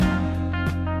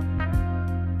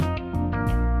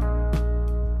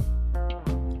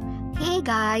Hey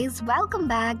guys, welcome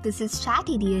back. This is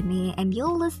Chatty DNA and you're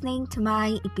listening to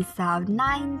my episode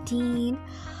 19.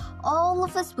 All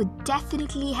of us would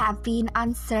definitely have been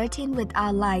uncertain with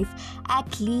our life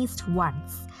at least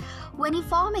once. When you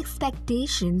form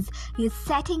expectations, you're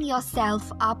setting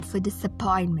yourself up for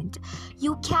disappointment.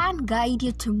 You can guide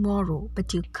your tomorrow,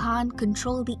 but you can't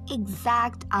control the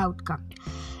exact outcome.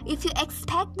 If you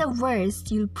expect the worst,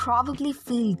 you'll probably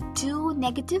feel too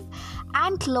negative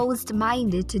and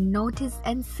closed-minded to notice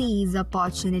and seize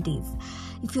opportunities.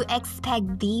 If you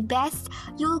expect the best,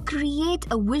 you'll create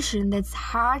a vision that's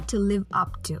hard to live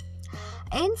up to.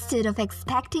 Instead of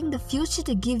expecting the future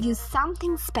to give you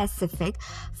something specific,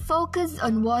 focus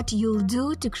on what you'll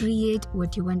do to create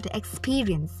what you want to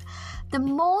experience. The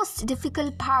most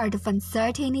difficult part of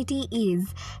uncertainty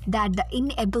is that the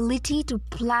inability to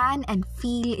plan and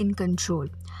feel in control.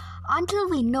 Until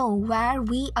we know where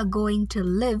we are going to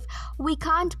live, we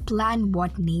can't plan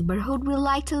what neighborhood we'd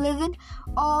like to live in,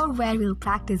 or where we'll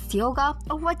practice yoga,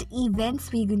 or what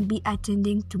events we're going to be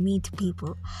attending to meet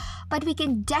people. But we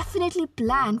can definitely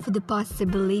plan for the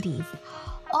possibilities.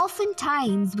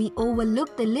 Oftentimes, we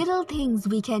overlook the little things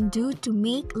we can do to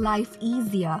make life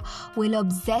easier while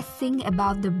obsessing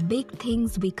about the big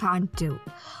things we can't do.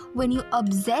 When you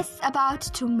obsess about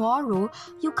tomorrow,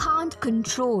 you can't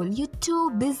control. You're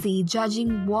too busy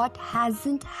judging what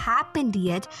hasn't happened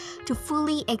yet to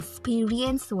fully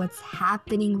experience what's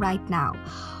happening right now.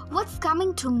 What's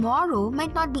coming tomorrow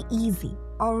might not be easy,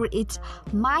 or it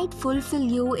might fulfill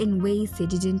you in ways you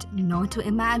didn't know to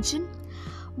imagine.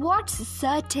 What's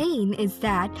certain is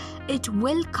that it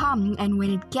will come, and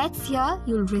when it gets here,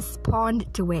 you'll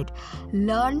respond to it,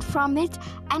 learn from it,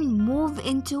 and move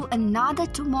into another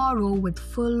tomorrow with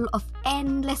full of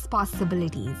endless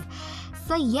possibilities.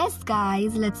 So yes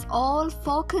guys, let's all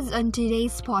focus on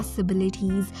today's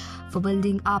possibilities for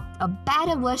building up a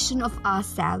better version of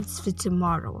ourselves for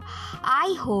tomorrow.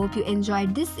 I hope you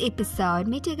enjoyed this episode.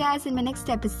 Meet you guys in my next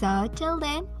episode. Till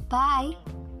then, bye.